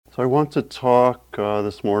So I want to talk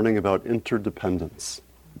this morning about interdependence.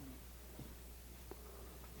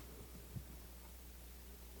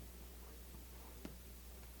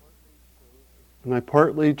 And I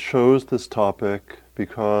partly chose this topic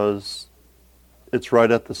because it's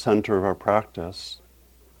right at the center of our practice.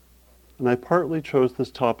 And I partly chose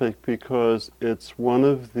this topic because it's one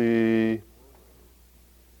of the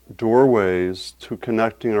doorways to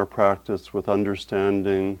connecting our practice with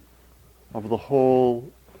understanding of the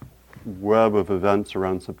whole web of events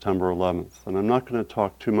around September 11th. And I'm not going to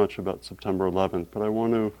talk too much about September 11th, but I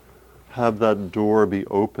want to have that door be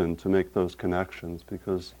open to make those connections,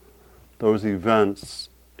 because those events,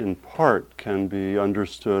 in part, can be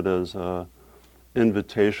understood as an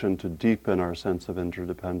invitation to deepen our sense of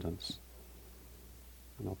interdependence.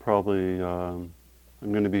 And I'll probably, I'm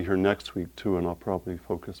going to be here next week too, and I'll probably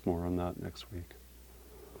focus more on that next week.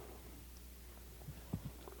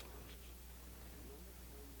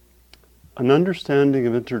 An understanding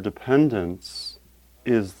of interdependence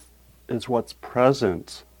is what's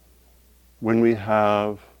present when we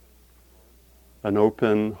have an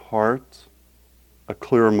open heart, a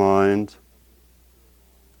clear mind,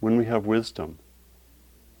 when we have wisdom.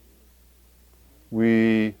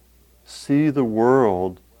 We see the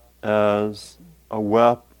world as a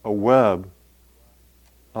web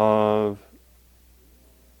of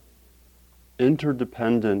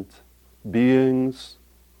interdependent beings,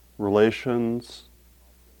 relations,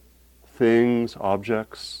 things,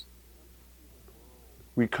 objects.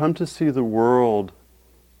 We come to see the world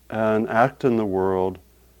and act in the world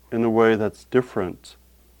in a way that's different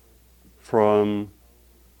from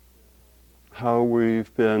how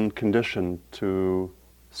we've been conditioned to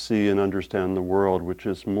see and understand the world, which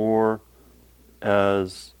is more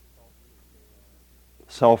as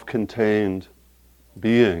self-contained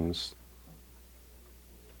beings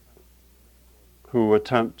who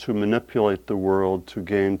attempt to manipulate the world to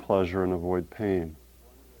gain pleasure and avoid pain.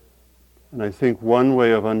 And I think one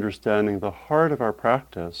way of understanding the heart of our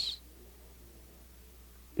practice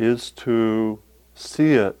is to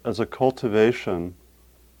see it as a cultivation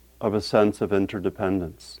of a sense of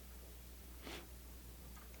interdependence.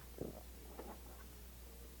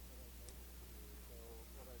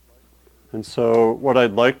 And so what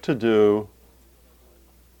I'd like to do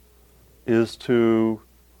is to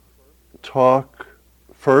talk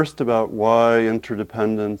first about why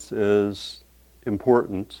interdependence is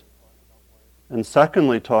important, and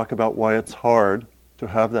secondly talk about why it's hard to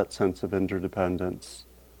have that sense of interdependence.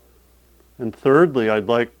 And thirdly, I'd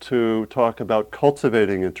like to talk about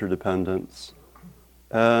cultivating interdependence.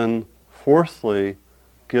 And fourthly,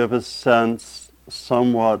 give a sense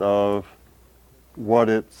somewhat of what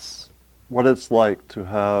it's like to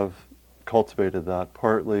have cultivated that,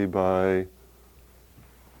 partly by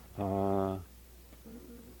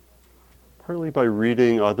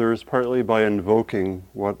reading others, partly by invoking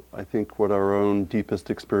what our own deepest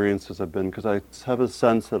experiences have been, because I have a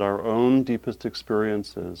sense that our own deepest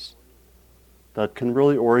experiences that can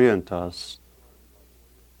really orient us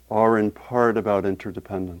are in part about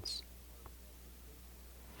interdependence.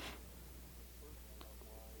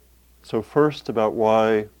 So first, about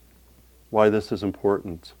why this is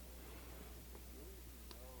important.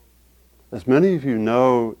 As many of you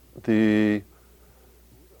know, the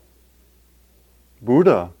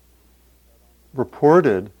Buddha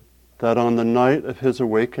reported that on the night of his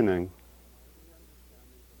awakening,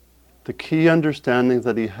 the key understanding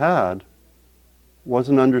that he had was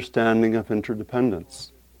an understanding of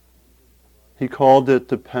interdependence. He called it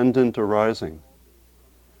dependent arising.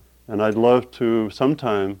 And I'd love to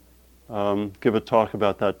sometime give a talk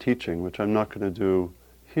about that teaching, which I'm not going to do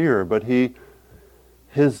here, but his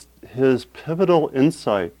pivotal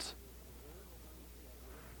insight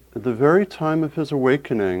at the very time of his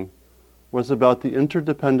awakening was about the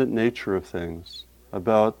interdependent nature of things,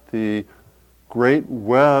 about the great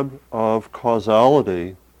web of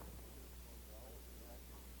causality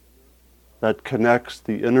that connects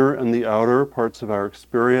the inner and the outer parts of our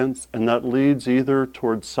experience, and that leads either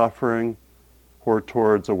towards suffering or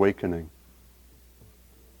towards awakening.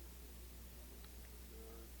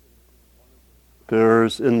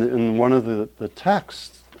 There's in one of the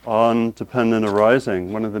texts on dependent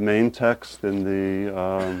arising, one of the main texts in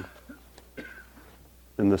the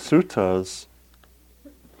suttas,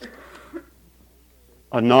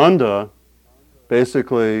 Ananda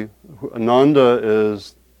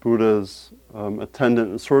is Buddha's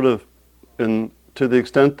attendant, sort of to the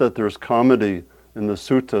extent that there's comedy in the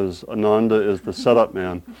suttas, Ananda is the setup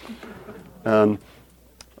man. And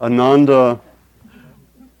Ananda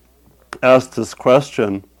asked this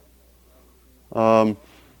question.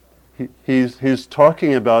 he's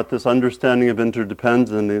talking about this understanding of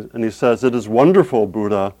interdependence, and he says, "It is wonderful,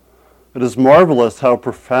 Buddha. It is marvelous how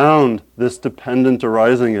profound this dependent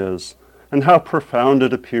arising is, and how profound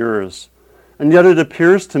it appears. And yet it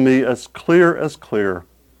appears to me as clear as clear."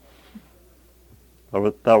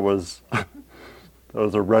 That was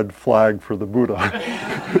a red flag for the Buddha.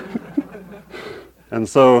 And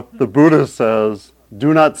so the Buddha says,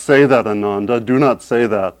 "Do not say that, Ananda, do not say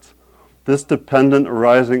that. This dependent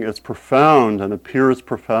arising is profound and appears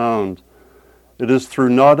profound. It is through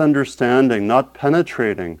not understanding, not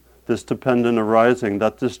penetrating this dependent arising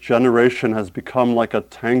that this generation has become like a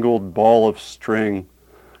tangled ball of string,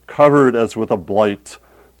 covered as with a blight,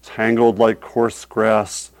 tangled like coarse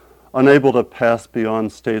grass, unable to pass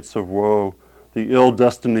beyond states of woe, the ill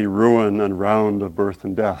destiny ruin and round of birth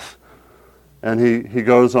and death." And he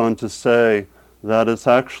goes on to say that it's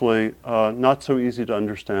actually not so easy to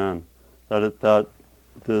understand, that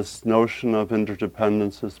this notion of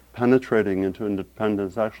interdependence is penetrating into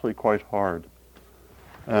independence actually quite hard.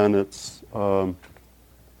 And it's and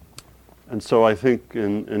so I think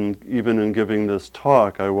even in giving this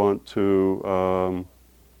talk, I want to,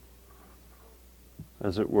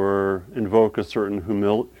 as it were, invoke a certain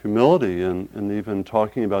humility in even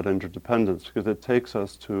talking about interdependence, because it takes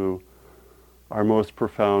us to our most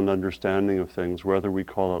profound understanding of things, whether we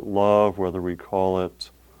call it love, whether we call it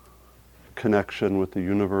connection with the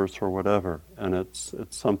universe or whatever. And it's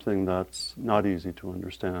something that's not easy to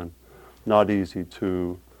understand, not easy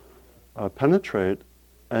to penetrate,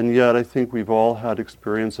 and yet I think we've all had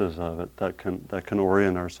experiences of it that can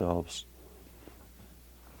orient ourselves.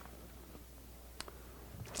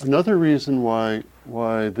 Another reason why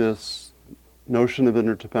this notion of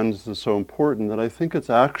interdependence is so important, that I think it's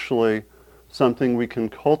actually something we can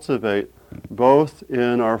cultivate both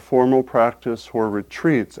in our formal practice or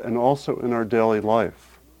retreats and also in our daily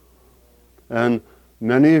life. And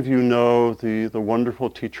many of you know the wonderful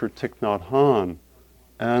teacher Thich Nhat Hanh.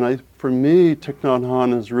 And for me, Thich Nhat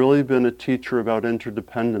Hanh has really been a teacher about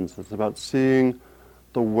interdependence. It's about seeing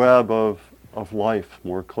the web of life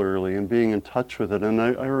more clearly and being in touch with it. And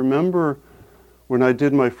I remember when I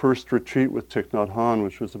did my first retreat with Thich Nhat Hanh,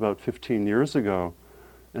 which was about 15 years ago,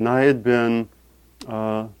 and I had been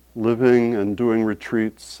living and doing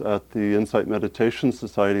retreats at the Insight Meditation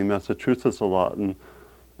Society in Massachusetts a lot.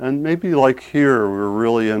 And maybe like here, we were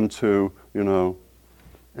really into,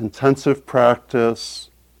 intensive practice,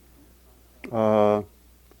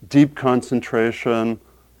 deep concentration,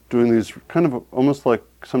 doing these kind of almost like,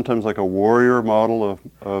 sometimes like a warrior model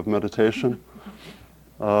of meditation.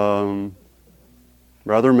 Rather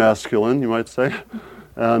masculine, you might say.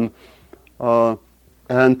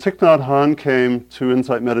 And Thich Nhat Hanh came to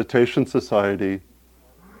Insight Meditation Society,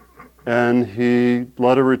 and he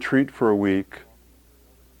led a retreat for a week,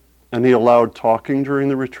 and he allowed talking during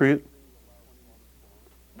the retreat.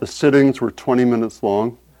 The sittings were 20 minutes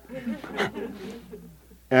long,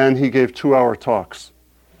 and he gave 2-hour talks.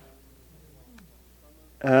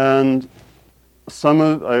 And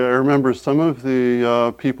I remember some of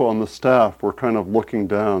the people on the staff were kind of looking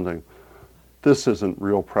down, saying, "This isn't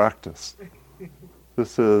real practice.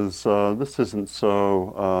 This isn't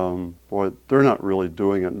so. Boy, they're not really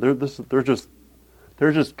doing it. They're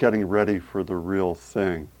just getting ready for the real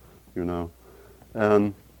thing,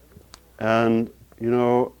 And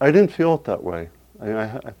I didn't feel it that way.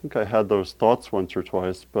 I think I had those thoughts once or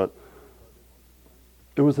twice, but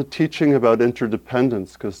it was a teaching about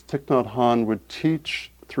interdependence, because Thich Nhat Hanh would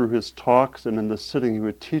teach through his talks, and in the sitting he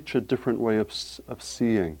would teach a different way of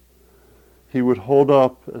seeing. He would hold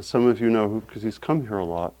up, as some of you know, because he's come here a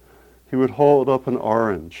lot, he would hold up an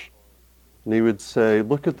orange, and he would say,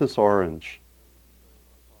 "Look at this orange."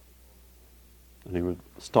 And he would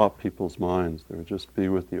stop people's minds. They would just be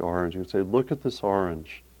with the orange. He would say, "Look at this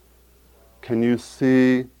orange. Can you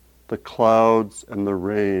see the clouds and the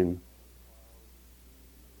rain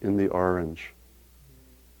in the orange?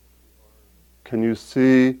 Can you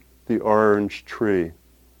see the orange tree?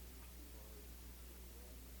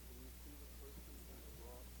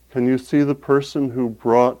 Can you see the person who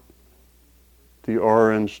brought the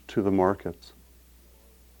orange to the market?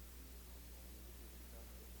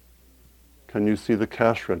 Can you see the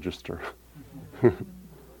cash register?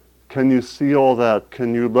 Can you see all that?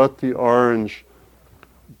 Can you let the orange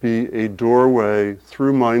be a doorway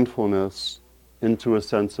through mindfulness into a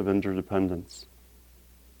sense of interdependence?"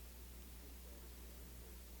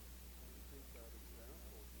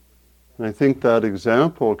 And I think that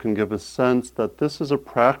example can give a sense that this is a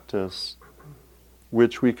practice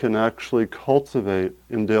which we can actually cultivate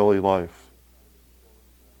in daily life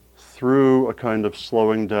through a kind of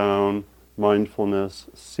slowing down mindfulness,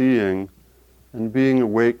 seeing, and being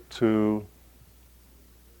awake to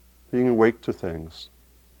things.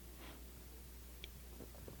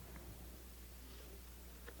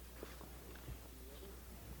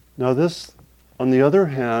 Now this, on the other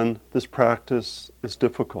hand, this practice is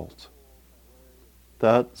difficult.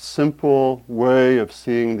 That simple way of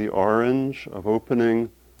seeing the orange, of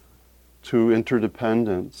opening to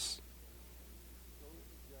interdependence,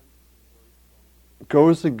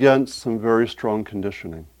 goes against some very strong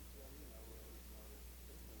conditioning.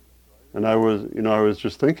 And I was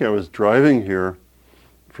just thinking, I was driving here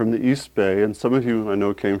from the East Bay, and some of you I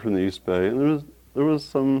know came from the East Bay, and there was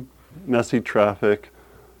some messy traffic,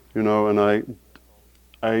 and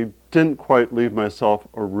I didn't quite leave myself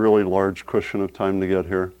a really large cushion of time to get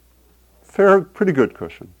here. Pretty good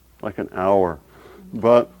cushion, like an hour.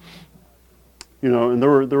 But, and there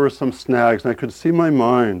were some snags, and I could see my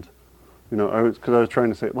mind, because I was trying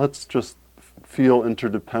to say, let's just feel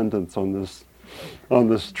interdependence on this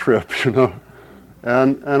trip,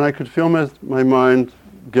 and I could feel my mind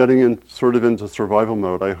getting into survival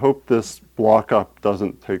mode. I hope this block up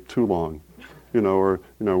doesn't take too long, when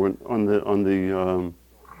on the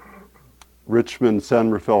Richmond San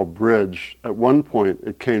Rafael Bridge, at one point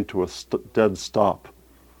it came to a dead stop,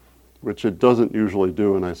 which it doesn't usually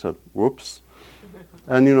do, and I said, whoops.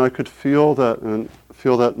 And I could feel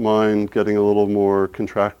that mind getting a little more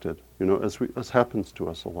contracted, as happens to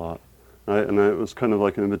us a lot. And it was kind of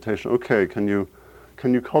like an invitation. Okay, can you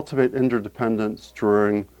cultivate interdependence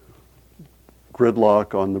during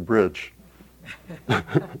gridlock on the bridge?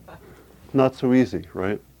 Not so easy,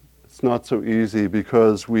 right? It's not so easy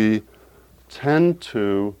because we tend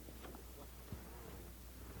to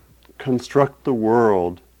construct the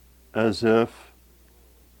world as if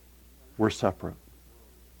we're separate.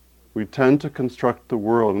 We tend to construct the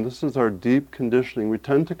world, and this is our deep conditioning, we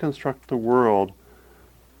tend to construct the world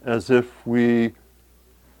as if we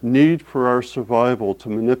need for our survival to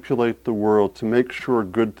manipulate the world to make sure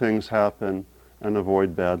good things happen and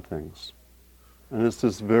avoid bad things. And it's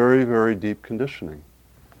this very, very deep conditioning.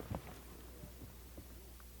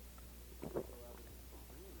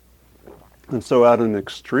 And so at an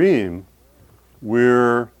extreme,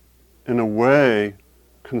 we're, in a way,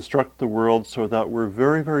 construct the world so that we're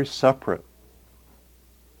very, very separate,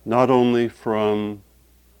 not only from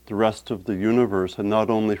the rest of the universe and not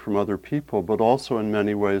only from other people, but also in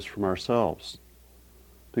many ways from ourselves.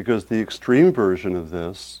 Because the extreme version of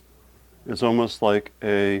this is almost like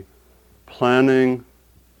a planning,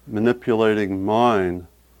 manipulating mind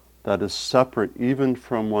that is separate even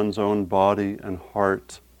from one's own body and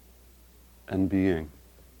heart and being.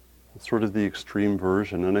 It's sort of the extreme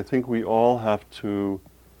version, and I think we all have to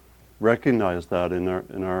recognize that in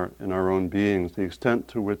our own beings, the extent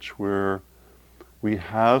to which we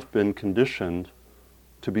have been conditioned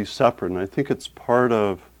to be separate, and I think it's part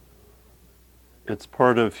of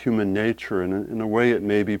human nature, and in a way it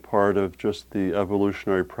may be part of just the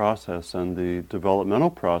evolutionary process and the developmental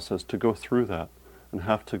process to go through that and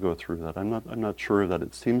have to go through that. I'm not sure that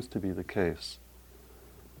it seems to be the case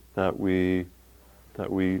that we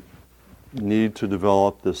need to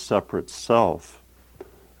develop this separate self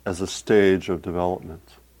as a stage of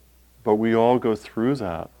development. But we all go through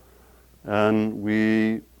that.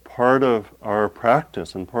 And part of our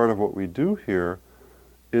practice and part of what we do here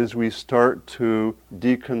is we start to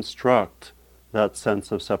deconstruct that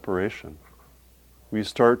sense of separation. We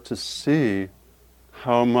start to see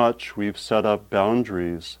how much we've set up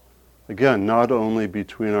boundaries, again, not only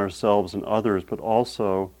between ourselves and others, but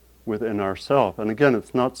also within ourselves. And again,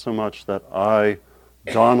 it's not so much that I,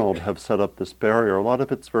 Donald, have set up this barrier. A lot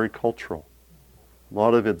of it's very cultural. A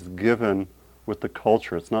lot of it's given with the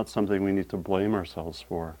culture. It's not something we need to blame ourselves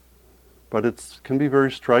for. But it can be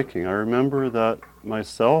very striking. I remember that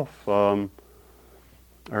myself. I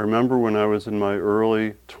remember when I was in my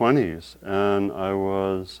early 20s, and I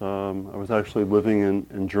was actually living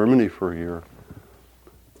in Germany for a year,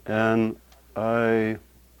 and I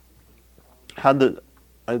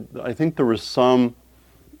think there was some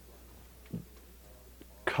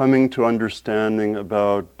coming to understanding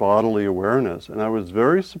about bodily awareness, and I was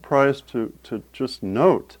very surprised to just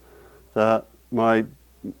note that my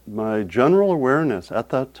general awareness at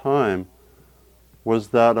that time was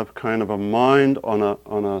that of kind of a mind on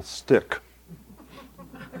a stick.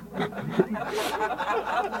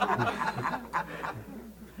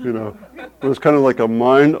 It was kind of like a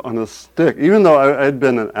mind on a stick. Even though I had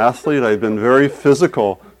been an athlete, I had been very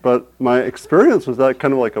physical, but my experience was that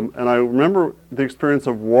kind of like and I remember the experience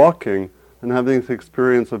of walking and having this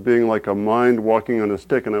experience of being like a mind walking on a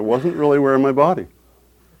stick, and I wasn't really aware of my body.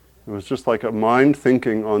 It was just like a mind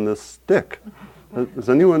thinking on this stick. Has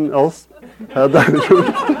anyone else had that?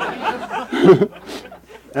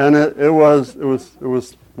 And it was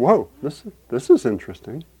whoa, this is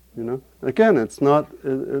interesting, you know. Again, it's not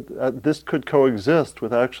this could coexist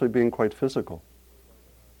with actually being quite physical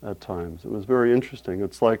at times. It was very interesting.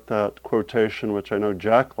 It's like that quotation, which I know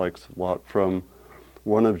Jack likes a lot, from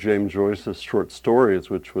one of James Joyce's short stories,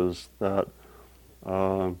 which was that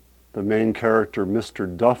the main character, Mr.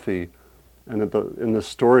 Duffy, and in the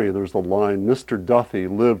story there's a line, Mr. Duffy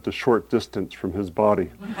lived a short distance from his body.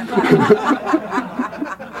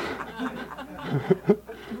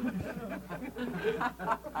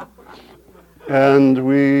 And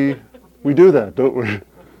we do that, don't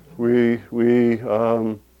we?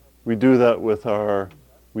 We do that with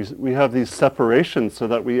we have these separations so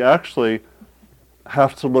that we actually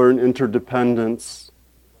have to learn interdependence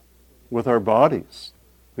with our bodies.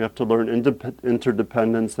 We have to learn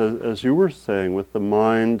interdependence, as you were saying, with the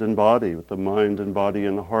mind and body, with the mind and body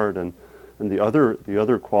and heart, and the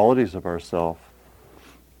other qualities of ourself.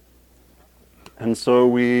 And so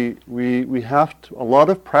we have to. A lot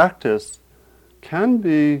of practice can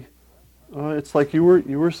be. It's like you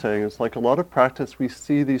were saying. It's like a lot of practice. We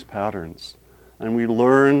see these patterns, and we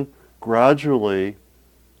learn gradually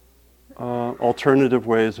alternative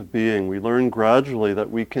ways of being. We learn gradually that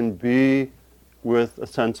we can be with a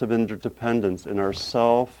sense of interdependence in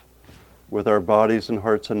ourself, with our bodies and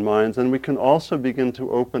hearts and minds, and we can also begin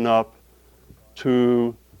to open up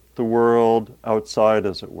to the world outside,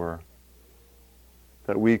 as it were.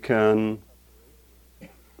 That we can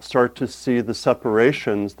start to see the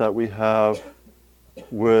separations that we have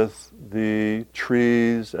with the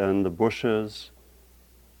trees and the bushes,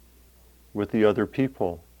 with the other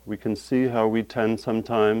people. We can see how we tend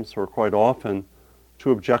sometimes, or quite often, to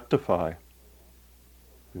objectify.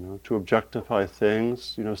 To objectify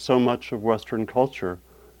things. So much of Western culture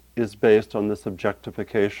is based on this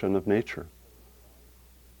objectification of nature,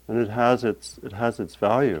 and it has its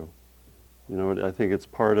value. I think it's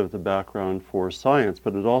part of the background for science,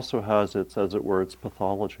 but it also has its, as it were, its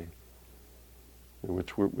pathology,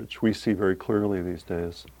 which we see very clearly these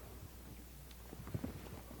days.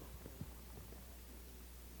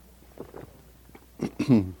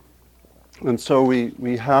 And so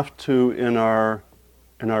we have to, in our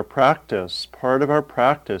practice, part of our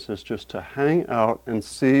practice is just to hang out and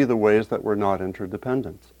see the ways that we're not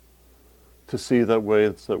interdependent, to see the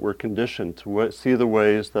ways that we're conditioned, to see the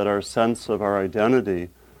ways that our sense of our identity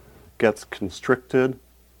gets constricted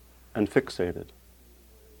and fixated,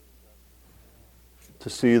 to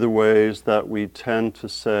see the ways that we tend to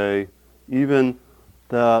say, even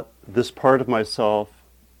that this part of myself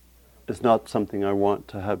is not something I want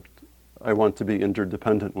to be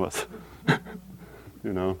interdependent with.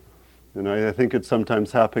 And I think it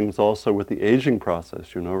sometimes happens also with the aging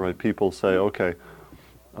process, right? People say, okay,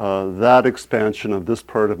 that expansion of this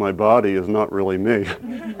part of my body is not really me,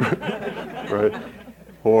 right?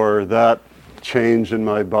 Or that change in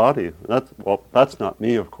my body, that's not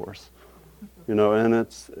me, of course. And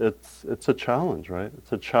it's a challenge, right?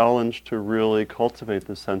 It's a challenge to really cultivate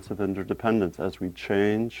this sense of interdependence as we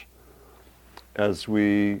change, as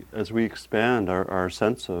we expand our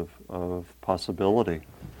sense of possibility.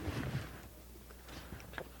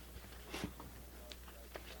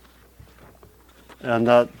 And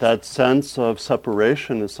that sense of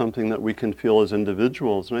separation is something that we can feel as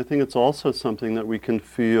individuals, and I think it's also something that we can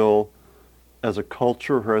feel as a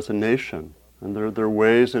culture or as a nation. And there are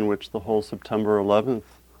ways in which the whole September 11th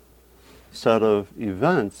set of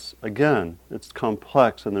events, again, it's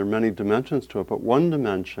complex and there are many dimensions to it, but one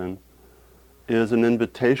dimension is an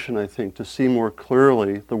invitation, I think, to see more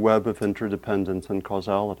clearly the web of interdependence and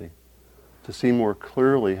causality, to see more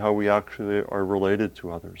clearly how we actually are related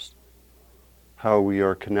to others, how we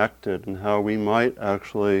are connected, and how we might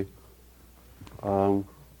actually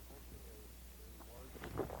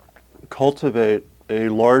cultivate a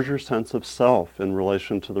larger sense of self in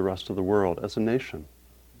relation to the rest of the world as a nation.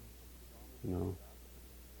 And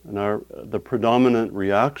the predominant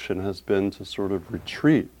reaction has been to sort of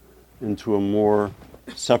retreat into a more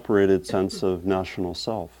separated sense of national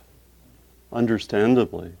self,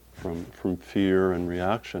 understandably from fear and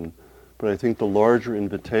reaction. But I think the larger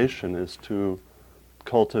invitation is to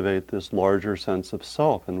cultivate this larger sense of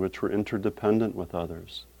self in which we're interdependent with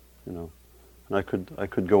others, And I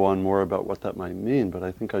could go on more about what that might mean, but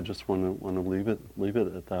I think I just want to leave it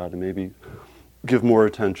at that, and maybe give more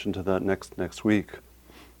attention to that next week.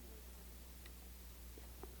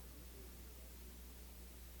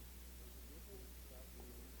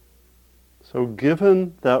 So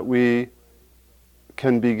given that we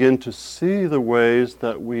can begin to see the ways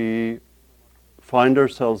that we find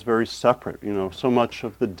ourselves very separate. You know, so much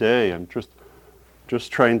of the day I'm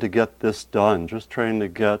just trying to get this done, just trying to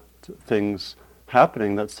get things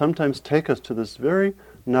happening that sometimes take us to this very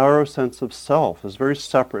narrow sense of self, is very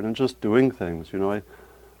separate and just doing things. You know,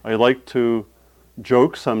 I like to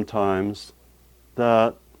joke sometimes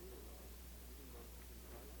that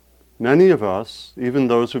many of us, even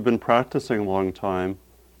those who've been practicing a long time,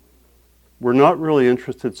 we're not really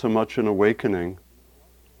interested so much in awakening.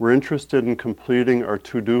 We're interested in completing our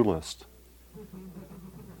to-do list.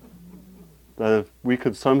 That if we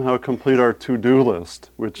could somehow complete our to-do list,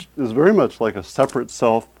 which is very much like a separate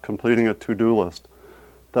self completing a to-do list,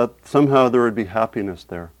 that somehow there would be happiness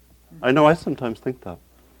there. I know I sometimes think that.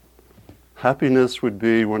 Happiness would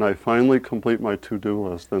be when I finally complete my to-do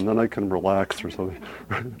list, and then I can relax or something.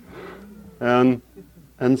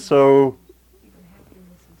 and so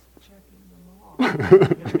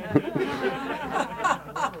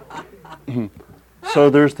so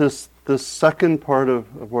there's this second part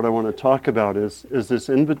of what I want to talk about is this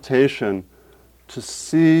invitation to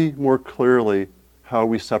see more clearly how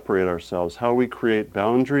we separate ourselves, how we create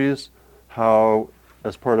boundaries, how,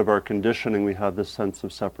 as part of our conditioning, we have this sense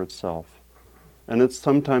of separate self. And it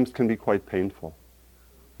sometimes can be quite painful.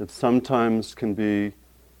 It sometimes can be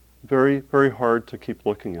very, very hard to keep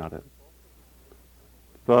looking at it.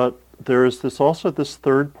 But there is also this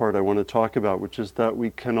third part I want to talk about, which is that we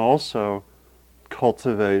can also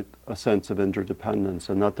cultivate a sense of interdependence,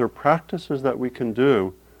 and that there are practices that we can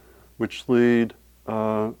do which lead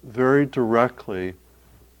very directly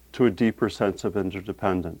to a deeper sense of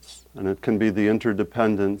interdependence. And it can be the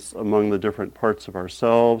interdependence among the different parts of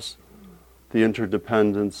ourselves, the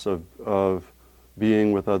interdependence of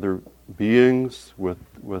being with other beings, with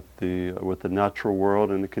the natural world,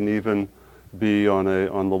 and it can even be on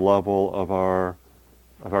the level of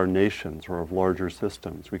our nations or of larger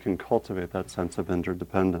systems. We can cultivate that sense of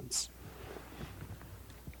interdependence.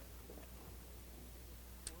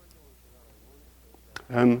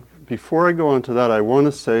 And before I go on to that, I want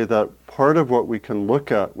to say that part of what we can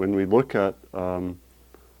look at when we look at the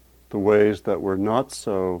ways that we're not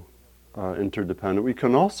so interdependent, we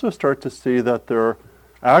can also start to see that there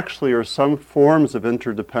actually are some forms of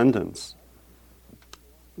interdependence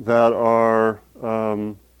that are,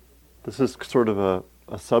 this is sort of a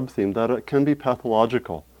sub-theme, that it can be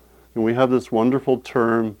pathological. And we have this wonderful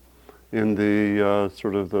term in the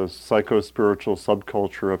sort of the psycho-spiritual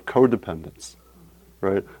subculture of codependence,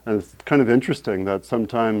 right? And it's kind of interesting that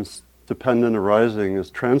sometimes dependent arising is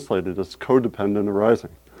translated as codependent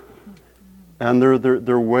arising. And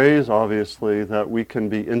there are ways, obviously, that we can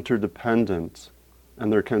be interdependent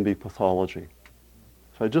and there can be pathology.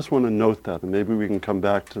 So I just want to note that, and maybe we can come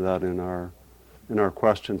back to that in our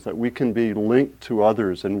questions, that we can be linked to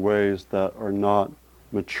others in ways that are not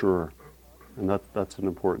mature. And that's an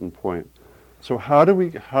important point. So how do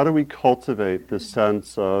we cultivate this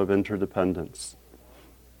sense of interdependence?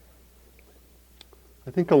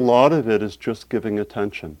 I think a lot of it is just giving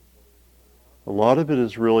attention. A lot of it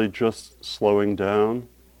is really just slowing down,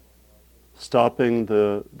 stopping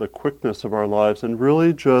the quickness of our lives, and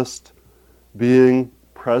really just being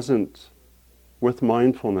present with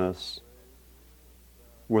mindfulness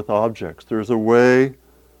with objects. There's a way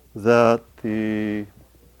that the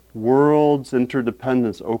world's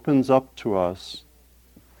interdependence opens up to us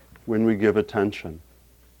when we give attention.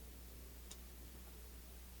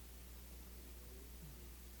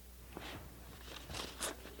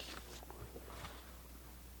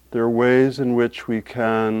 There are ways in which we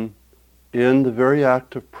can, in the very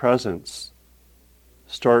act of presence,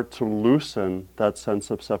 start to loosen that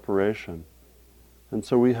sense of separation. And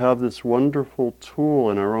so we have this wonderful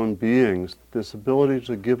tool in our own beings, this ability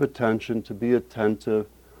to give attention, to be attentive,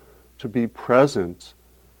 to be present,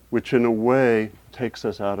 which in a way takes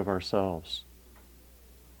us out of ourselves.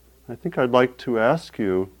 I think I'd like to ask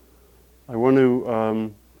you, I want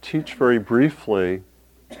to teach very briefly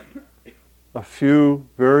a few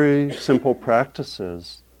very simple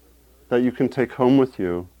practices that you can take home with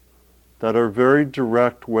you that are very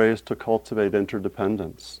direct ways to cultivate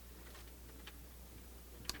interdependence.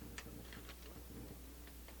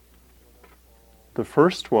 The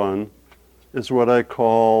first one is what I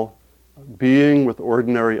call being with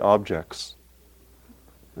ordinary objects.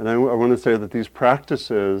 And I want to say that these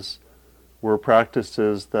practices were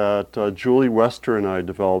practices that Julie Wester and I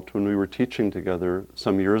developed when we were teaching together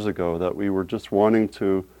some years ago, that we were just wanting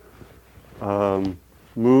to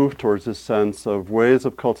move towards this sense of ways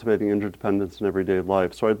of cultivating interdependence in everyday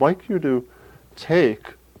life. So I'd like you to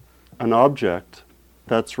take an object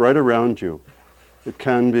that's right around you. It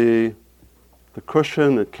can be the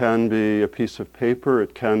cushion, it can be a piece of paper,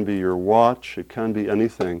 it can be your watch, it can be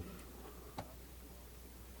anything.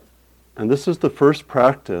 And this is the first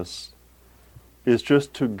practice, is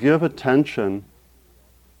just to give attention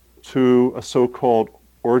to a so-called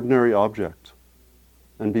ordinary object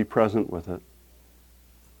and be present with it.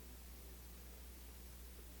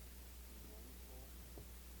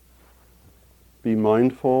 Be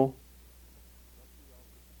mindful.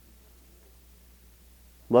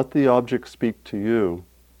 Let the object speak to you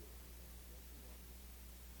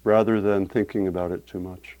rather than thinking about it too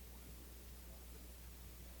much.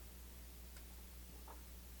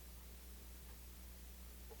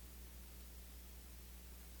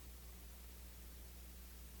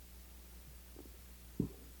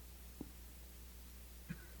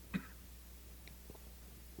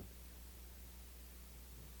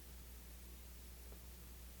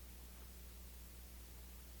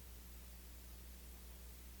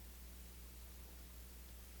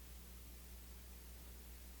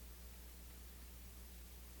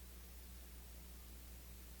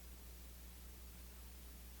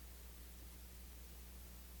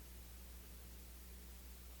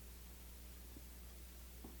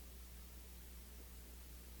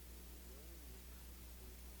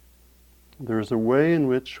 There's a way in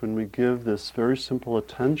which when we give this very simple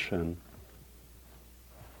attention,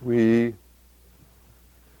 we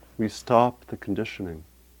stop the conditioning.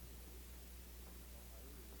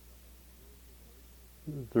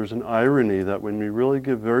 There's an irony that when we really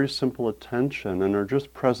give very simple attention and are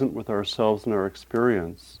just present with ourselves and our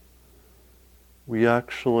experience, we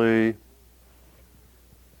actually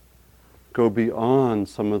go beyond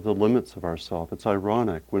some of the limits of ourselves. It's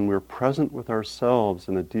ironic. When we're present with ourselves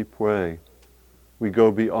in a deep way, we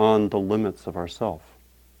go beyond the limits of ourself.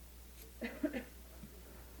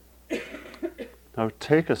 Now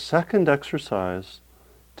take a second exercise,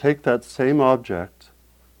 take that same object,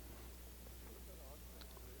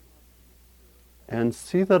 and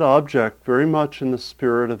see that object very much in the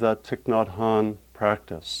spirit of that Thich Nhat Hanh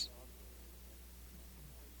practice.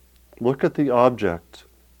 Look at the object.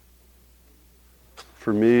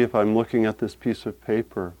 For me, if I'm looking at this piece of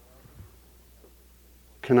paper,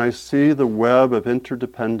 can I see the web of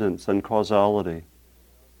interdependence and causality?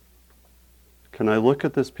 Can I look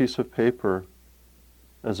at this piece of paper,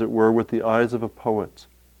 as it were, with the eyes of a poet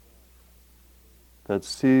that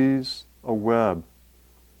sees a web,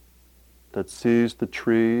 that sees the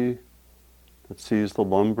tree, that sees the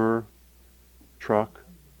lumber truck?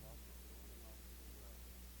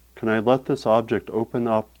 Can I let this object open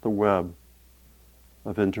up the web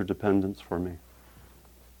of interdependence for me?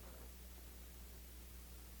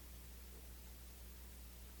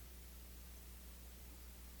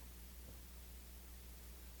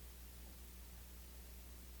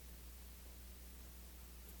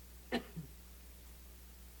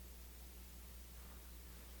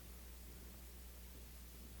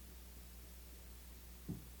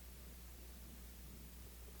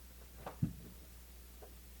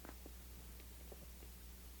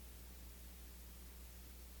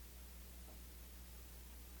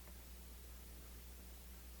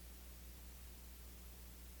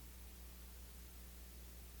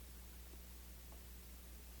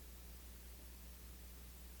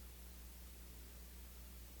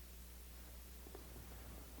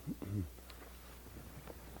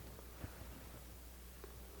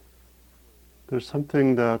 There's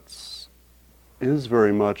something that is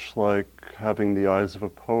very much like having the eyes of a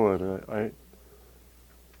poet.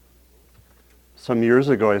 Some years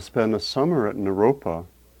ago I spent a summer at Naropa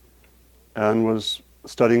and was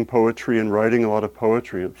studying poetry and writing a lot of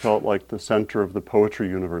poetry. It felt like the center of the poetry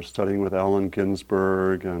universe, studying with Allen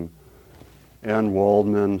Ginsberg and Anne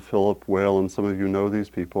Waldman, Philip Whale, and some of you know these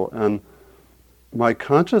people. And my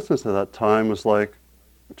consciousness at that time was like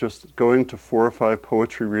just going to 4 or 5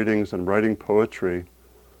 poetry readings and writing poetry.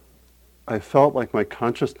 I felt like my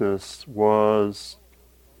consciousness was,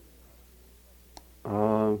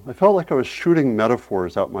 I felt like I was shooting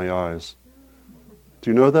metaphors out my eyes. Do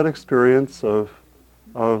you know that experience of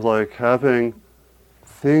like having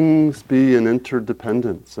things be in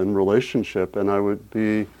interdependence and relationship, and I would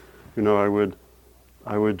be, I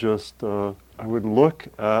would just, I would look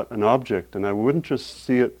at an object and I wouldn't just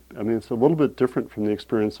see it. I mean, it's a little bit different from the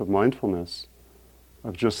experience of mindfulness,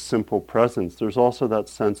 of just simple presence. There's also that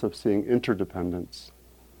sense of seeing interdependence.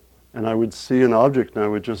 And I would see an object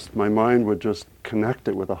and my mind would just connect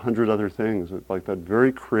it with 100 other things, like that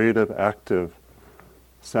very creative, active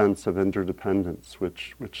sense of interdependence,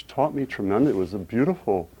 which taught me tremendously. It was a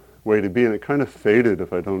beautiful way to be, and it kind of faded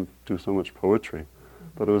if I don't do so much poetry.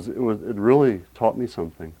 But it really taught me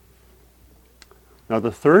something. Now the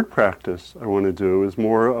third practice I want to do is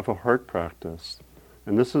more of a heart practice.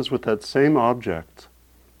 And this is with that same object.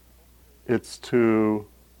 It's to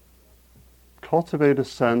cultivate a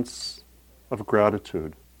sense of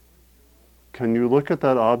gratitude. Can you look at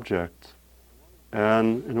that object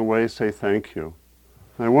and in a way say thank you?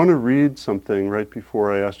 And I want to read something right before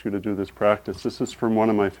I ask you to do this practice. This is from one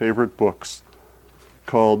of my favorite books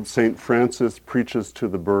called St. Francis Preaches to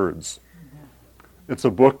the Birds. It's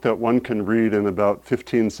a book that one can read in about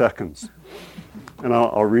 15 seconds. And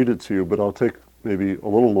I'll read it to you, but I'll take maybe a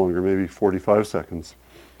little longer, maybe 45 seconds.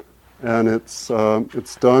 And it's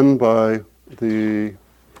done by the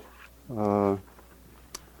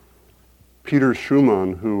Peter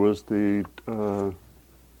Schumann, who was the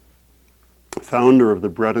founder of the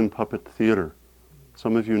Bread and Puppet Theater.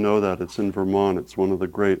 Some of you know that. It's in Vermont. It's one of the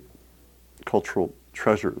great cultural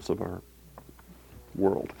treasures of our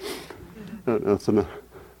world.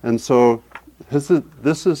 And so this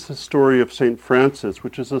is the story of St. Francis,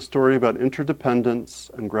 which is a story about interdependence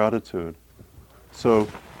and gratitude. So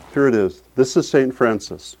here it is. This is St.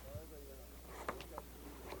 Francis.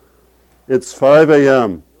 It's 5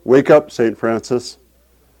 a.m. Wake up, St. Francis.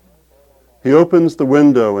 He opens the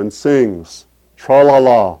window and sings,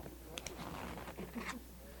 tra-la-la.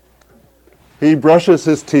 He brushes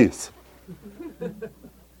his teeth.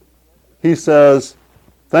 He says,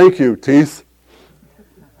 thank you, teeth.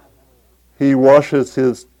 He washes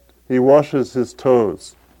his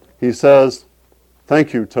toes. He says,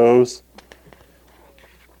 thank you, toes.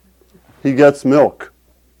 He gets milk.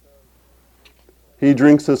 He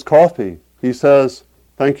drinks his coffee. He says,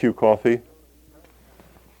 thank you, coffee.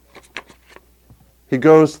 He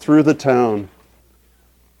goes through the town,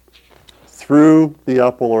 through the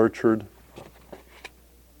apple orchard,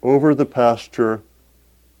 over the pasture,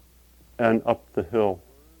 and up the hill.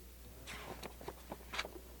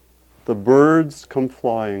 The birds come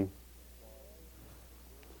flying,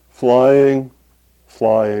 flying,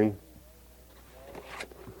 flying,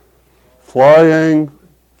 flying,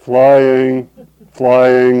 flying,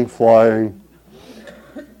 flying, flying.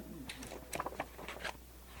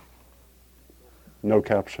 No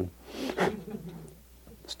caption.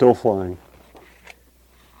 Still flying.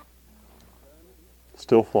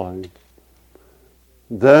 Still flying.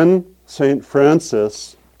 Then St.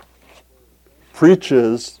 Francis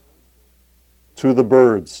preaches to the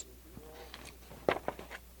birds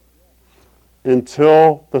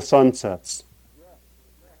until the sun sets.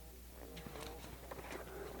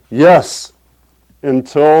 Yes,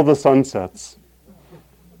 until the sun sets.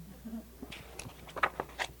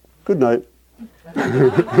 Good night.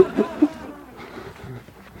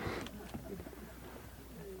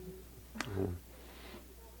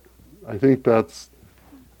 I think that's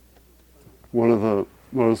one of the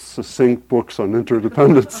most succinct books on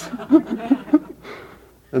interdependence.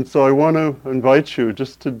 And so I want to invite you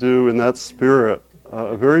just to do in that spirit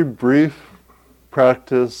a very brief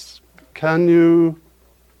practice. Can you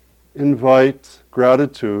invite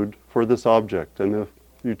gratitude for this object? And if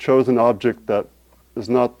you chose an object that is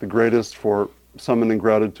not the greatest for summoning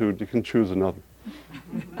gratitude, you can choose another.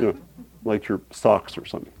 Like your socks or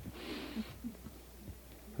something.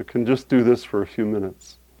 You can just do this for a few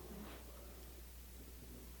minutes.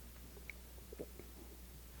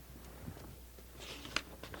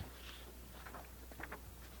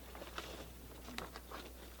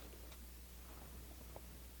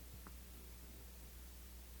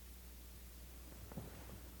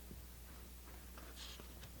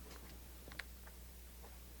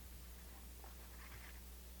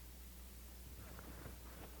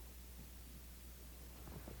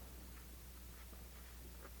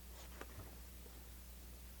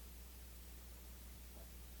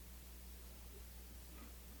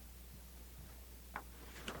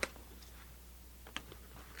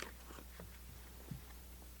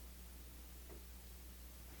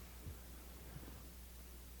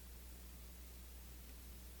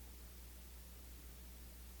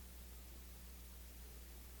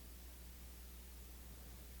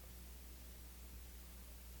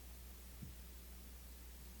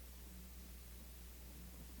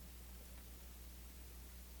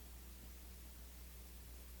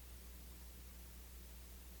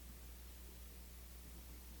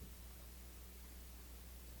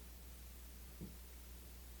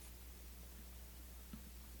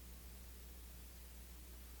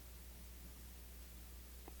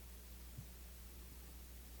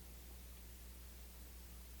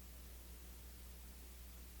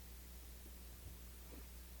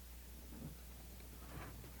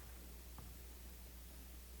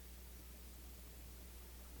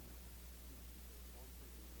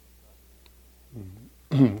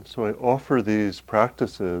 So I offer these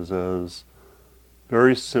practices as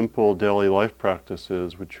very simple daily life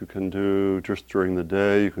practices, which you can do just during the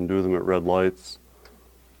day. You can do them at red lights.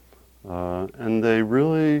 And they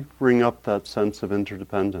really bring up that sense of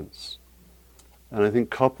interdependence. And I think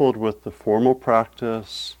coupled with the formal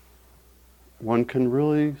practice, one can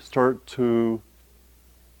really start to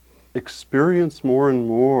experience more and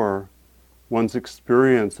more one's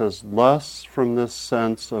experience as less from this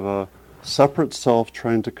sense of a separate self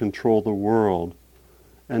trying to control the world,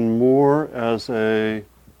 and more as a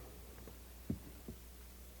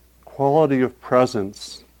quality of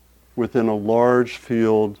presence within a large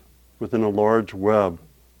field, within a large web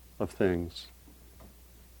of things.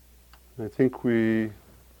 I think we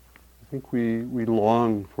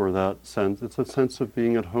long for that sense. It's a sense of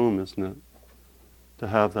being at home, isn't it? To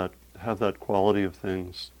have that quality of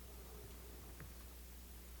things.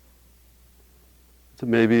 It's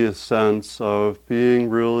maybe a sense of being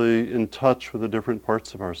really in touch with the different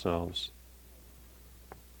parts of ourselves.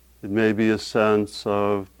 It may be a sense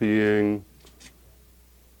of being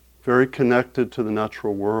very connected to the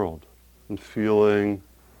natural world and feeling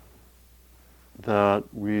that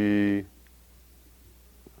we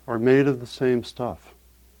are made of the same stuff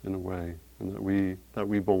in a way, and that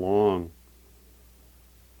we belong.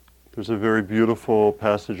 There's a very beautiful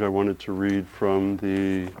passage I wanted to read from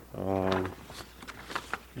the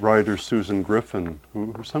writer Susan Griffin,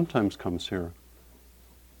 who sometimes comes here.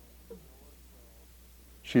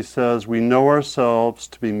 She says, "We know ourselves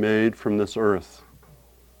to be made from this earth.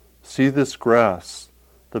 See this grass,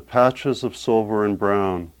 the patches of silver and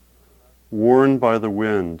brown, worn by the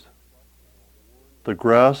wind, the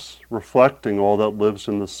grass reflecting all that lives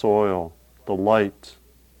in the soil, the light,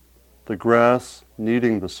 the grass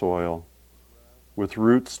kneading the soil, with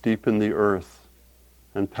roots deep in the earth,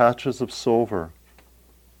 and patches of silver,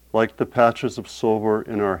 like the patches of silver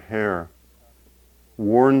in our hair,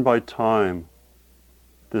 worn by time,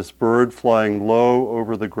 this bird flying low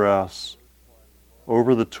over the grass,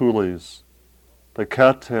 over the tules, the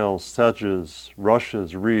cattails, sedges,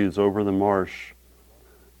 rushes, reeds over the marsh,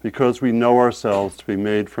 because we know ourselves to be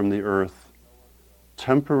made from the earth,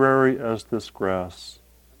 temporary as this grass,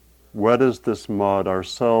 wet as this mud,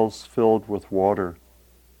 ourselves filled with water,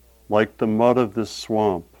 like the mud of this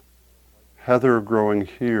swamp, heather growing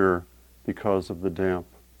here because of the damp."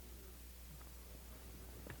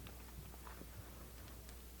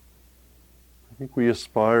 I think we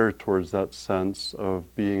aspire towards that sense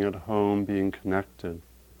of being at home, being connected.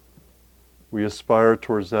 We aspire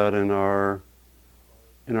towards that in our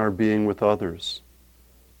being with others,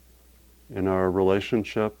 in our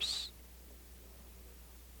relationships.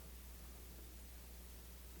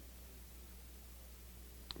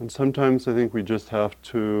 And sometimes I think we just have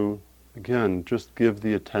to, again, just give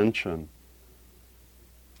the attention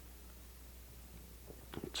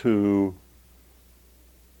to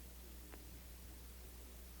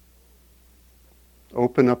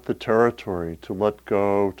open up the territory, to let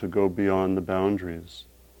go, to go beyond the boundaries.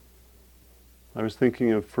 I was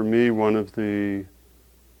thinking of, for me, one of the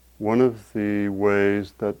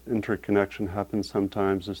ways that interconnection happens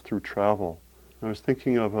sometimes is through travel. I was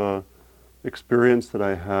thinking of a experience that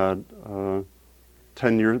I had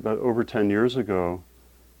about over 10 years ago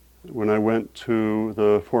when I went to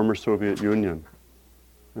the former Soviet Union.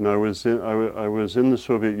 And I was in the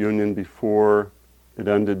Soviet Union before it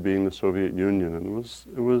ended being the Soviet Union, and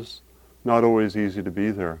it was not always easy to be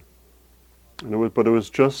there. And it was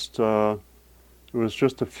just a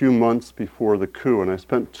few months before the coup, and I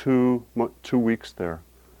spent 2 weeks there,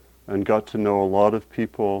 and got to know a lot of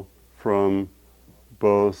people from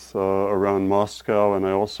both around Moscow, and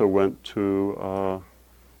I also went to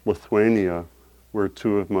Lithuania, where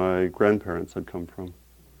 2 of my grandparents had come from,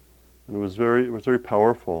 and it was very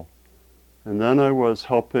powerful. And then I was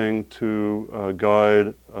helping to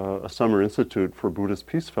guide a summer institute for Buddhist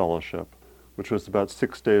Peace Fellowship, which was about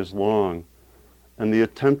 6 days long. And the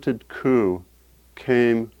attempted coup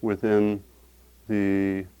came within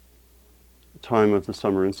the time of the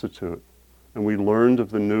summer institute. And we learned of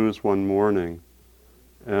the news one morning.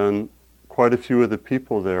 And quite a few of the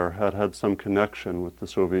people there had some connection with the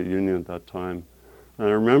Soviet Union at that time. And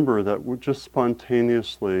I remember that just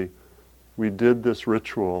spontaneously we did this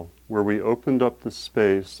ritual where we opened up the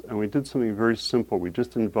space and we did something very simple. We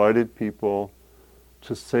just invited people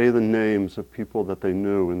to say the names of people that they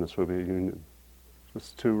knew in the Soviet Union,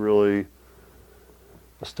 just to really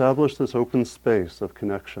establish this open space of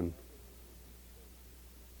connection.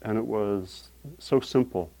 And it was so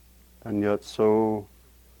simple and yet so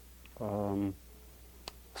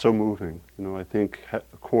moving. I think a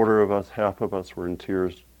quarter of us, half of us were in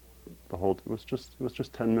tears it was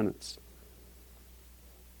just 10 minutes.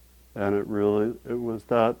 And it was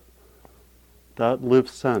that lived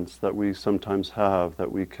sense that we sometimes have,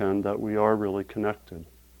 that we are really connected.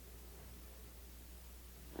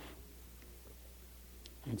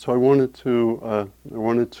 And so I wanted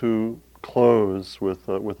to close with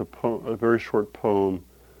a very short poem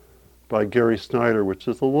by Gary Snyder, which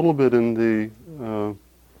is a little bit in the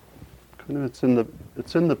it's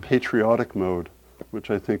in the patriotic mode,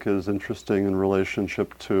 which I think is interesting in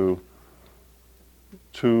relationship to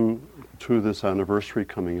this anniversary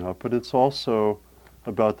coming up. But it's also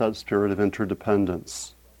about that spirit of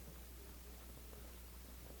interdependence.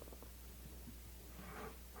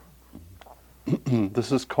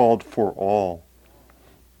 This is called For All.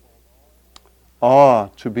 Ah,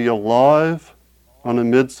 to be alive on a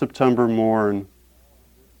mid-September morn,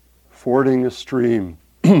 fording a stream,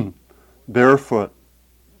 barefoot,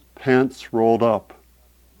 pants rolled up,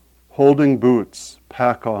 holding boots,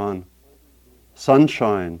 pack on,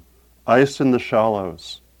 sunshine, ice in the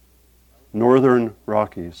shallows, northern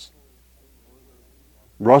Rockies,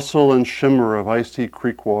 rustle and shimmer of icy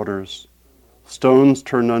creek waters, stones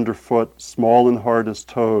turned underfoot, small and hard as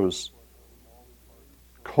toes,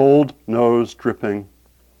 cold nose dripping,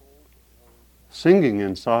 singing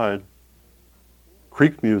inside,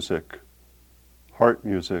 creek music, heart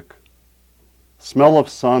music, smell of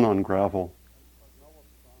sun on gravel.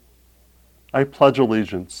 I pledge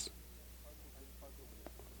allegiance.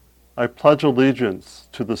 I pledge allegiance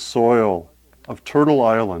to the soil of Turtle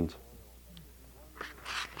Island,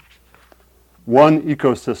 one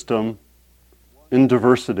ecosystem in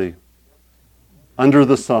diversity, under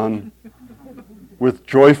the sun, with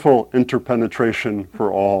joyful interpenetration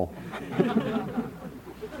for all.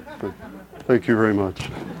 Thank you very much.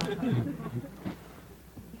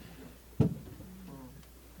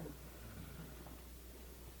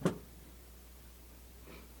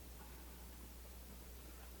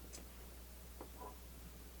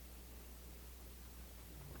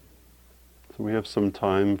 So we have some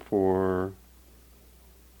time for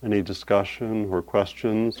any discussion or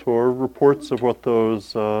questions or reports of what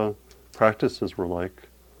those practices were like.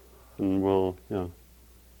 And we'll, yeah.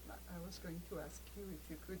 I was going to ask you if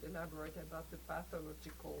you could elaborate about the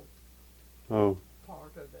pathological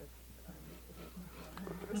part of it.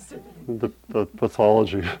 The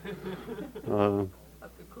pathology.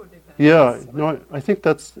 Yeah, no, I think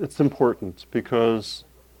it's important because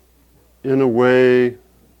in a way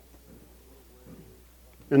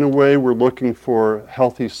we're looking for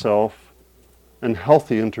healthy self and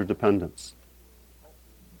healthy interdependence.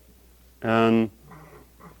 And,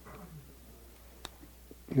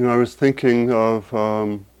 I was thinking of,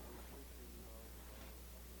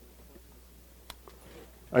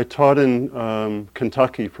 I taught in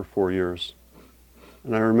Kentucky for 4 years.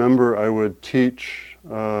 And I remember I would teach,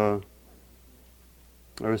 I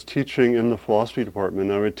was teaching in the philosophy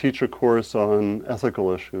department. I would teach a course on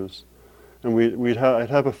ethical issues. And I'd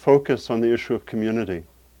have a focus on the issue of community.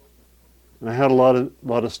 And I had a lot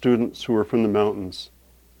of students who were from the mountains,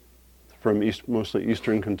 from mostly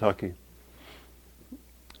eastern Kentucky.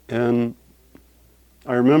 And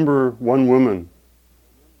I remember one woman,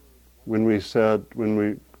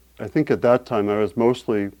 I think at that time I was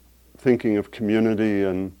mostly thinking of community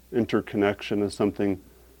and interconnection as something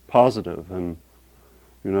positive, and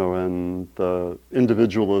and the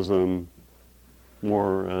individualism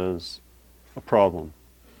more as a problem.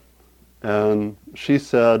 And she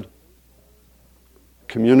said,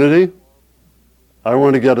 community? I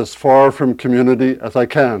want to get as far from community as I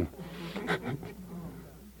can.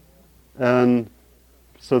 And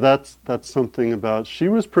so that's something about, she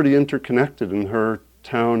was pretty interconnected in her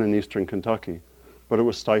town in eastern Kentucky, but it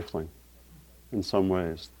was stifling in some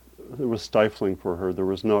ways. It was stifling for her. There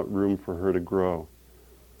was not room for her to grow.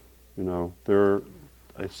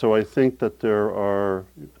 So I think that there are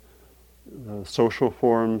social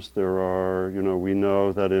forms, there are, we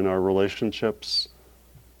know that in our relationships,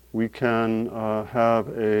 we can have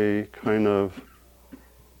a kind of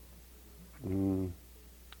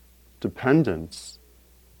dependence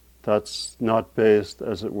that's not based,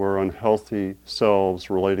 as it were, on healthy selves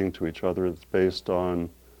relating to each other. It's based on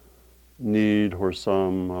need or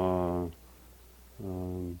some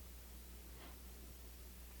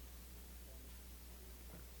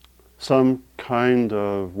kind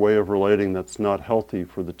of way of relating that's not healthy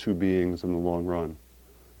for the two beings in the long run.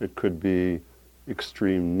 It could be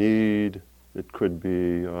extreme need. It could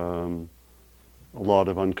be a lot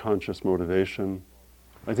of unconscious motivation.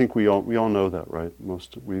 I think we all know that, right?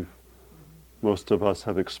 Most of us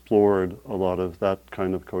have explored a lot of that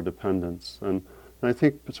kind of codependence, and I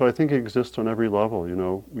think it exists on every level.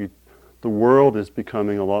 the world is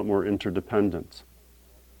becoming a lot more interdependent.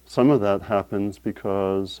 Some of that happens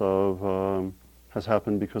because of, has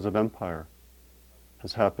happened because of empire,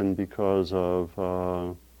 has happened because of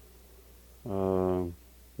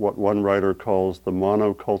what one writer calls the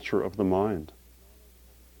monoculture of the mind.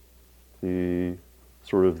 The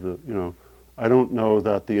sort of the, I don't know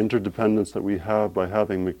that the interdependence that we have by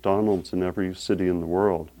having McDonald's in every city in the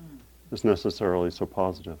world is necessarily so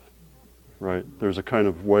positive, right? There's a kind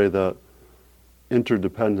of way that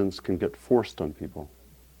interdependence can get forced on people,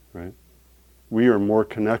 right? We are more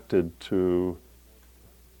connected to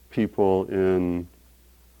people in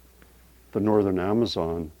the northern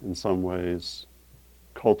Amazon in some ways,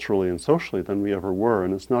 culturally and socially, than we ever were,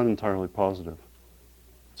 and it's not entirely positive.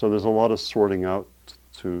 So there's a lot of sorting out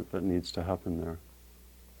that needs to happen there.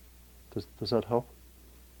 Does that help?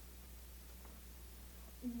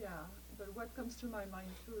 Yeah, but what comes to my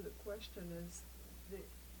mind too, the question is the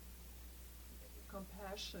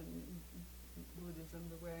compassion in Buddhism,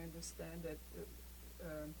 the way I understand it,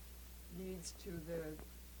 leads to the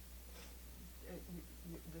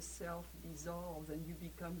self dissolves and you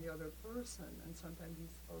become the other person, and sometimes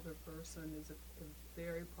this other person is a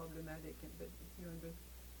very problematic, but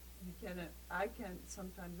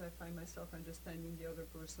sometimes I find myself understanding the other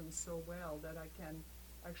person so well that I can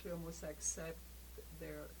actually almost accept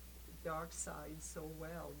their dark side so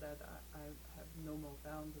well that I have no more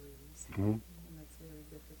boundaries. Mm-hmm. And that's very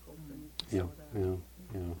difficult for me to sort out.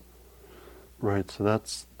 Yeah. Right, so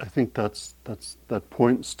I think that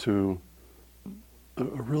points to a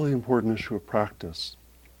really important issue of practice,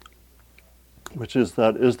 which is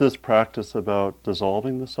this practice about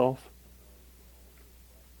dissolving the self?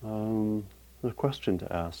 The question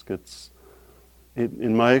to ask.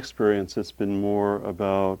 In my experience, it's been more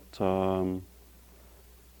about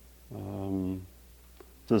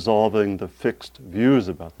dissolving the fixed views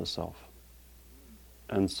about the self,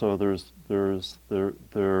 and so there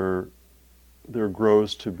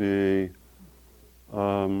grows to be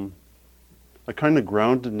a kind of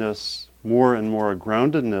groundedness, more and more a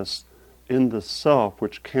groundedness in the self,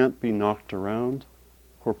 which can't be knocked around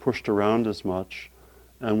or pushed around as much,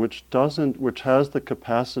 and which has the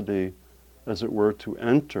capacity, as it were, to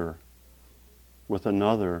enter with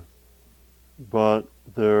another, but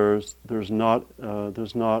there's not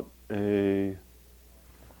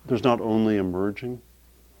only emerging,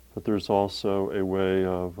 but there's also a way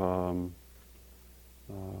of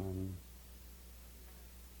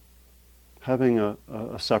having a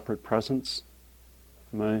separate presence.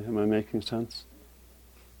 Am I making sense?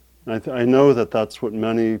 I know that that's what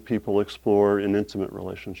many people explore in intimate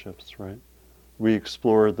relationships, right? We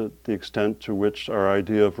explore the extent to which our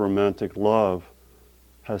idea of romantic love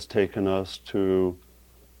has taken us to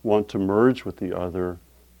want to merge with the other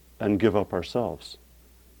and give up ourselves.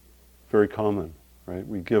 Very common, right?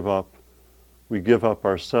 We give up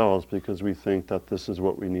ourselves because we think that this is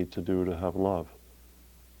what we need to do to have love.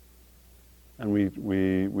 And we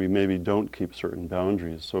maybe don't keep certain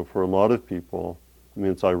boundaries. So for a lot of people,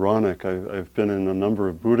 it's ironic. I've been in a number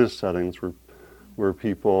of Buddhist settings where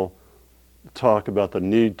people talk about the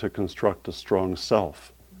need to construct a strong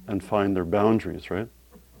self and find their boundaries, right?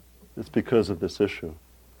 It's because of this issue,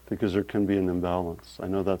 because there can be an imbalance. I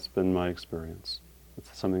know that's been my experience.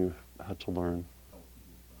 It's something I've had to learn.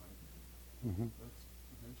 Mm-hmm. That's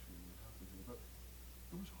eventually what happened, but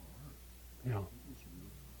it was hard. Yeah. It was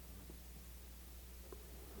really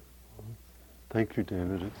hard. Thank you,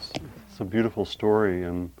 David. It's a beautiful story,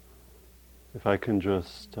 and if I can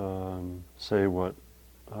just say what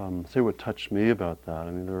touched me about that.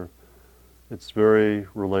 It's very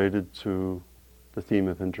related to the theme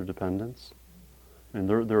of interdependence, and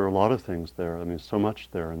there are a lot of things there. So much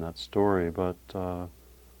there in that story, but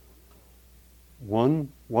one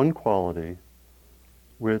quality,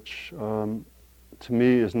 which to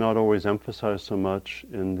me is not always emphasized so much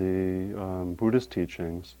in the Buddhist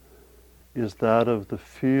teachings, is that of the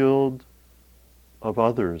field of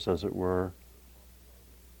others, as it were,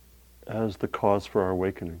 as the cause for our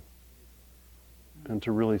awakening. And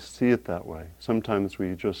to really see it that way. Sometimes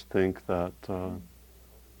we just think that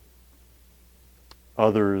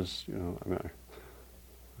others,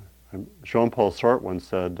 Jean-Paul Sartre once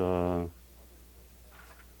said,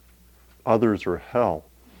 others are hell.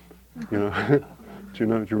 Do you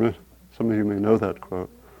remember? Some of you may know that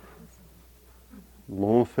quote.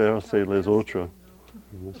 L'enfer, c'est les autres.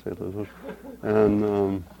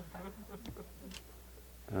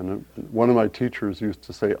 And one of my teachers used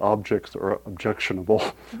to say, objects are objectionable.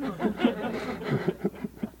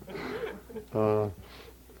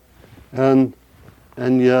 And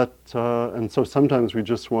And yet, and so sometimes we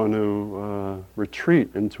just want to retreat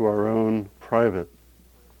into our own private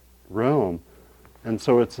realm. And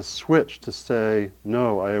so it's a switch to say,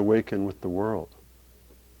 no, I awaken with the world.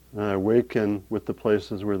 And I awaken with the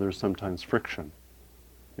places where there's sometimes friction.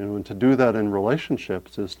 And to do that in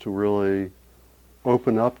relationships is to really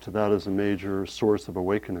open up to that as a major source of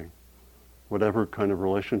awakening. Whatever kind of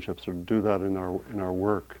relationships, or do that in our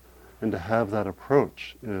work. And to have that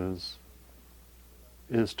approach is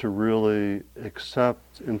to really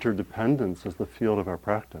accept interdependence as the field of our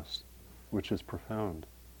practice, which is profound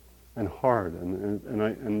and hard.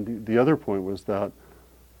 And the other point was that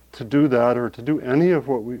to do that, or to do any of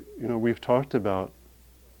what we've talked about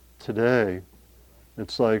today,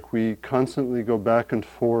 it's like we constantly go back and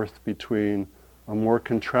forth between a more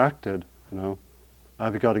contracted,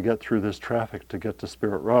 I've got to get through this traffic to get to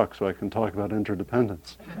Spirit Rock so I can talk about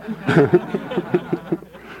interdependence.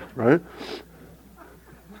 Right?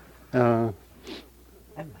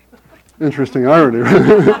 Interesting irony.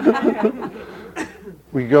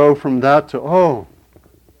 We go from that to,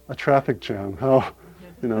 a traffic jam. How,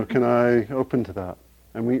 can I open to that?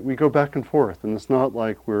 And we go back and forth, and it's not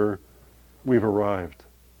like we've arrived.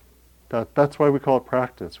 That's why we call it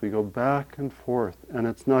practice. We go back and forth, and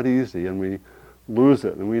it's not easy, and we lose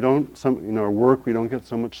it. And we don't, in our work, we don't get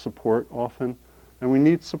so much support often, and we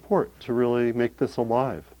need support to really make this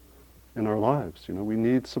alive in our lives. We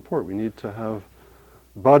need support. We need to have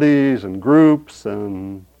buddies and groups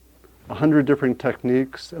and 100 different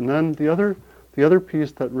techniques. And then the other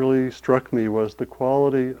piece that really struck me was the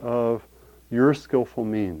quality of your skillful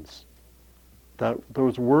means. That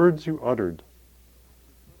those words you uttered.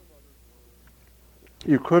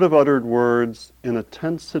 You could have uttered words in a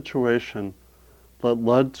tense situation that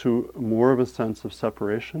led to more of a sense of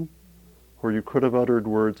separation, or you could have uttered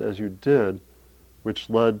words as you did, which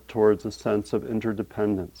led towards a sense of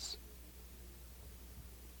interdependence.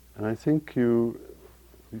 And I think you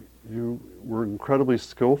were incredibly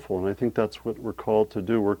skillful, and I think that's what we're called to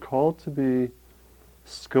do. We're called to be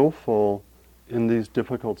skillful in these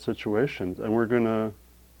difficult situations, and we're going to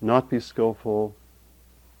not be skillful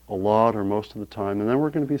a lot or most of the time, and then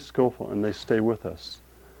we're going to be skillful, and they stay with us,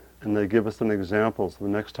 and they give us an example, so the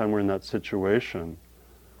next time we're in that situation,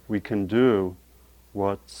 we can do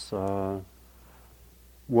what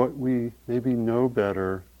we maybe know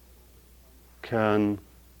better can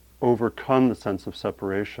overcome the sense of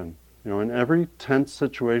separation. In every tense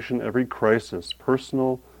situation, every crisis,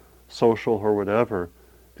 personal, social, or whatever,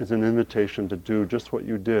 is an invitation to do just what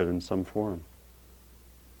you did in some form.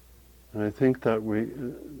 And I think that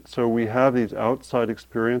we have these outside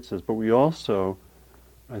experiences, but we also,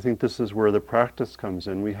 I think this is where the practice comes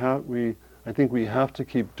in. I think we have to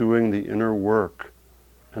keep doing the inner work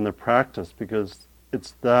and the practice, because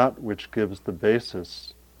it's that which gives the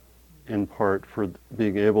basis, in part, for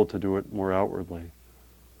being able to do it more outwardly.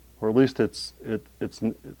 Or at least it's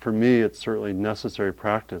for me, it's certainly necessary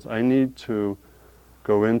practice. I need to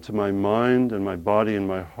go into my mind and my body and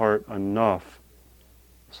my heart enough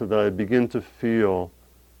so that I begin to feel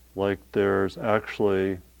like there's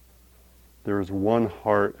one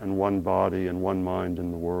heart and one body and one mind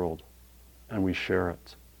in the world, and we share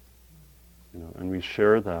it. And we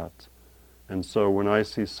share that. And so when I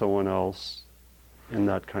see someone else in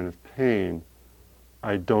that kind of pain,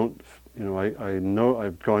 I don't, I know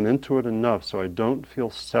I've gone into it enough so I don't feel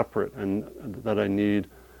separate, and that I need,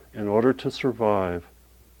 in order to survive,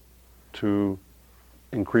 to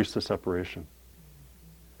increase the separation.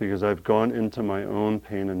 Because I've gone into my own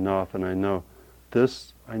pain enough, and I know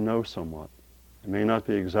this, I know somewhat. It may not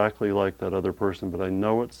be exactly like that other person, but I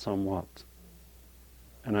know it somewhat.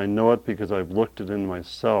 And I know it because I've looked it in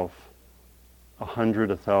myself 100,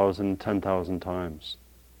 1,000, 10,000 times.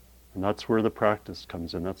 And that's where the practice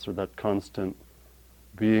comes in. That's where that constant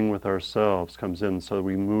being with ourselves comes in. So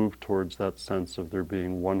we move towards that sense of there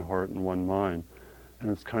being one heart and one mind. And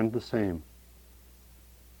it's kind of the same.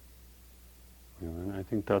 And I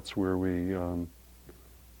think that's where we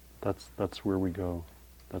that's where we go.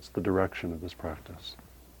 That's the direction of this practice.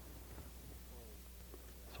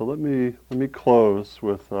 So let me close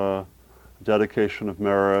with a dedication of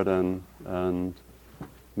merit and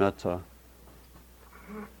metta.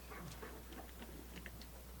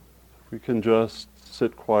 We can just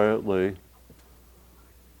sit quietly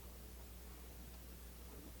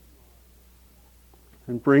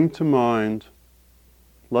and bring to mind,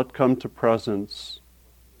 let come to presence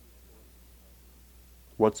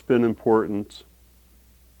what's been important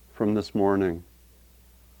from this morning.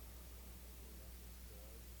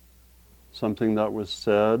 Something that was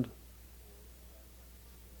said,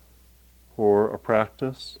 or a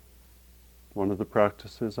practice, one of the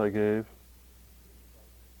practices I gave,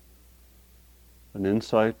 an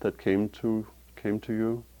insight that came to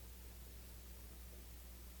you,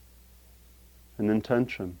 an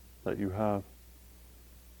intention that you have.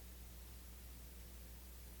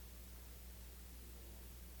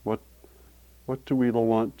 What do we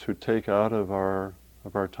want to take out of our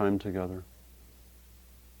time together?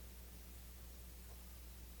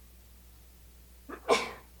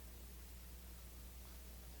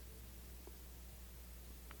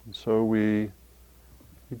 And so we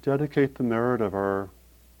dedicate the merit of our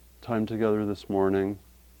time together this morning.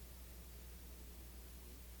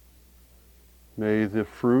 May the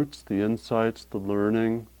fruits, the insights, the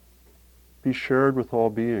learning be shared with all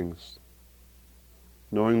beings,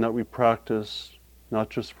 knowing that we practice not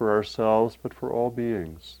just for ourselves, but for all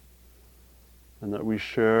beings, and that we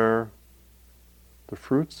share the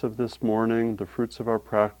fruits of this morning, the fruits of our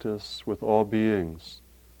practice with all beings,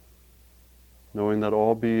 knowing that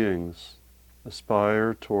all beings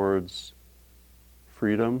aspire towards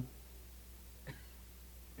freedom,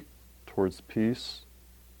 towards peace,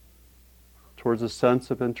 towards a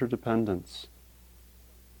sense of interdependence.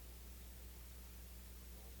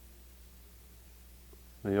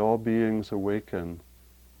 May all beings awaken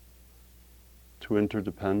to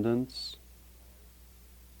interdependence,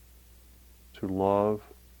 to love,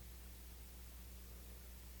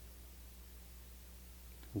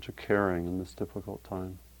 and to caring in this difficult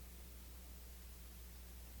time.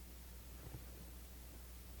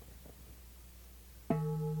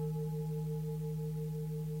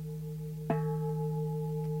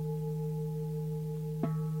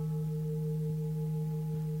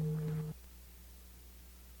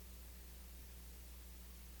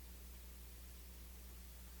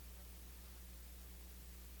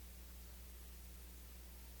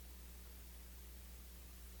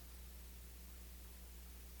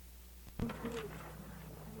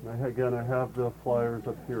 Again, I have the flyers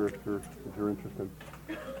up here if you're interested.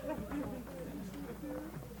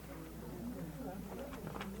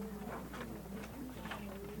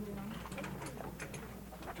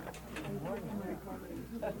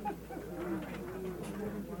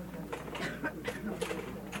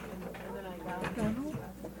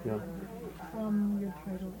 Yeah. From your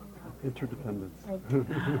title. Interdependence.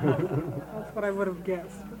 That's what I would have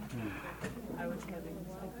guessed. I was having.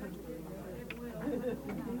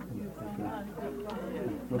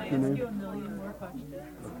 What's your name? Ask you a million more questions.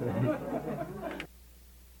 Okay.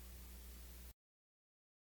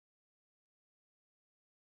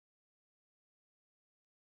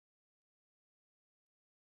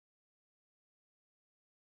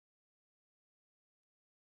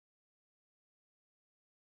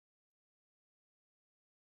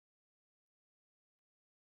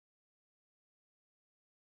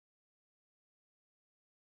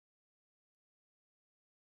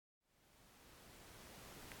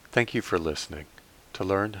 Thank you for listening. To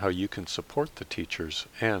learn how you can support the teachers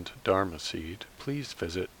and Dharma Seed, please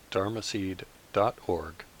visit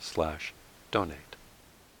dharmaseed.org/donate.